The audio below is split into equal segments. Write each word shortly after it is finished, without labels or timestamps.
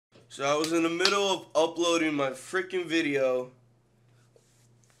So I was in the middle of uploading my freaking video,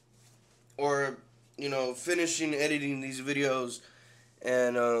 or, you know, finishing editing these videos,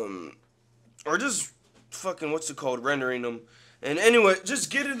 and, or just fucking, what's it called, rendering them. And anyway,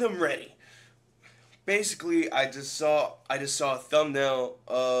 just getting them ready. Basically, I just saw a thumbnail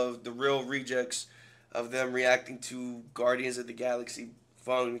of the Real Rejects of them reacting to Guardians of the Galaxy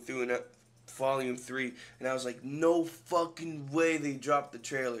Volume 3, and I was like, no fucking way they dropped the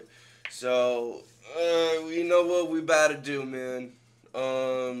trailer. So, you know what we about to do, man.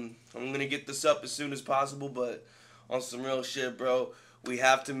 I'm gonna get this up as soon as possible, but on some real shit, bro, we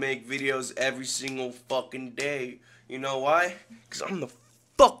have to make videos every single fucking day. You know why? Because I'm the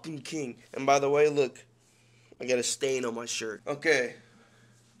fucking king. And by the way, look, I got a stain on my shirt. Okay,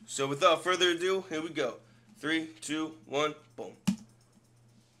 so without further ado, here we go. 3, 2, 1, boom.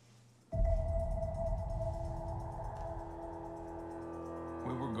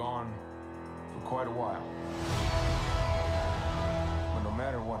 We were gone for quite a while. But no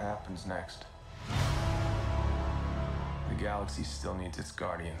matter what happens next, the galaxy still needs its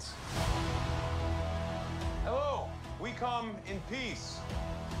guardians. Hello, we come in peace.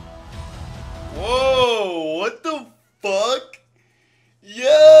 Whoa, what the fuck?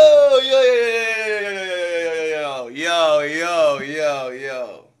 Yo.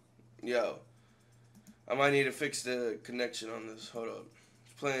 I might need to fix the connection on this. Hold up.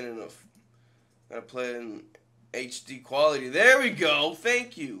 It's playing enough. Gotta play it in HD quality. There we go.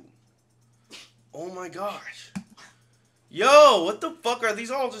 Thank you. Oh my gosh. Yo, what the fuck? Are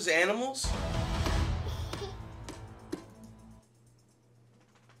these all just animals?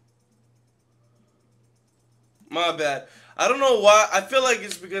 My bad. I don't know why. I feel like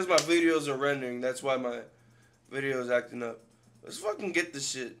it's because my videos are rendering. That's why my video is acting up. Let's fucking get this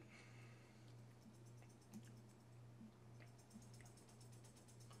shit.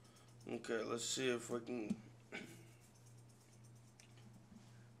 Okay, let's see if we can.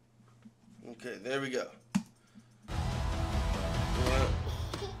 Okay, there we go.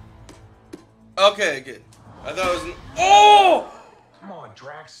 Okay, good. I thought it was. Oh! Come on,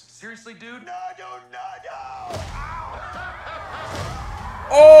 Drax. Seriously, dude? No!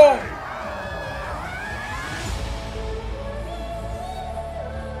 Oh!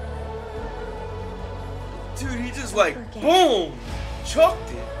 Dude, he just like, boom!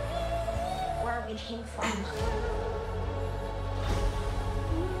 Chucked it. Where we came from.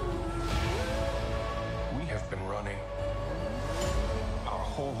 We have been running our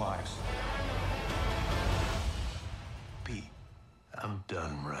whole lives. Pete, I'm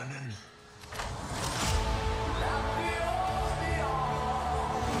done running.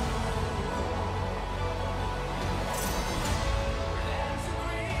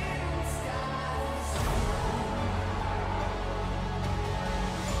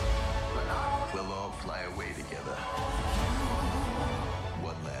 We'll all fly away together.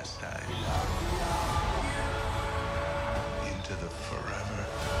 One last time. Into the forever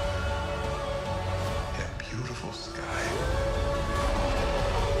and beautiful sky.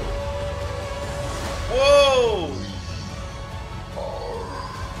 Whoa!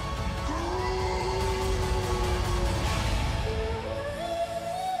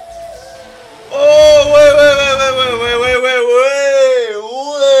 Oh,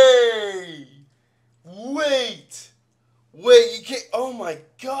 wait, you can't, oh my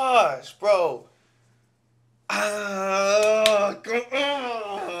gosh, bro.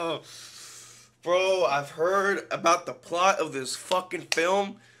 Bro, I've heard about the plot of this fucking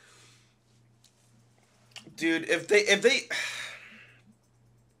film. Dude, if they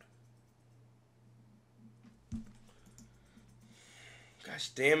gosh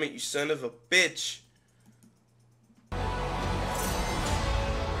damn it, you son of a bitch.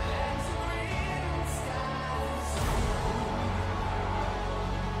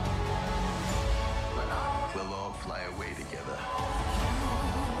 We'll all fly away together.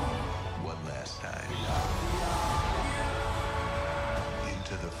 One last time.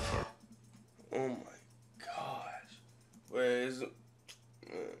 Into the Oh my gosh. Where is it?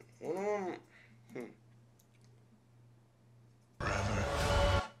 forever.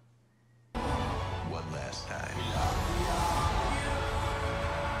 One last time.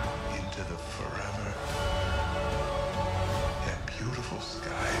 Into the forever and beautiful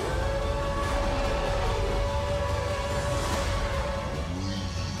sky.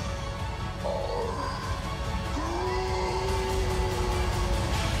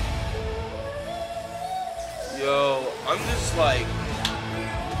 Yo, I'm just like,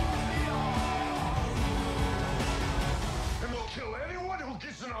 And we'll kill anyone who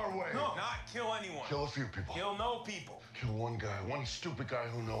gets in our way. No, not kill anyone. Kill a few people. Kill no people. Kill one guy, one stupid guy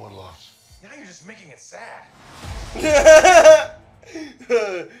who no one loves. Now you're just making it sad.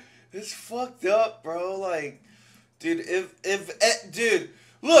 It's fucked up, bro. Like, dude, dude,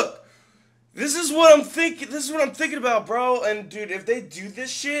 look, this is what I'm thinking. This is what I'm thinking about, bro. And dude, if they do this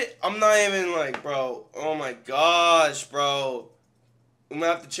shit, I'm not even like, bro. Oh my gosh, bro. I'm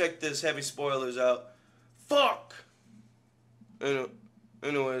gonna have to check this heavy spoilers out. Fuck.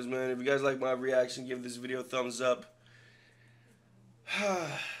 Anyways, man, if you guys like my reaction, give this video a thumbs up.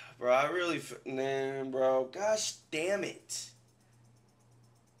 Bro, I really, man, bro, gosh damn it.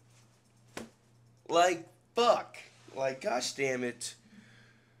 Like, fuck. Like, gosh damn it.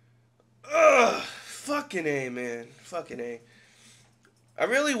 Ugh. Fucking A, man. Fucking A. I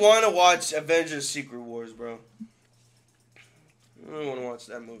really want to watch Avengers Secret Wars, bro. I really want to watch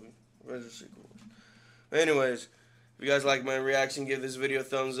that movie. Avengers Secret Wars. But anyways, if you guys like my reaction, give this video a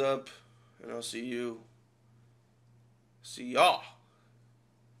thumbs up. And I'll see y'all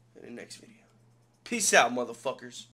in the next video. Peace out, motherfuckers.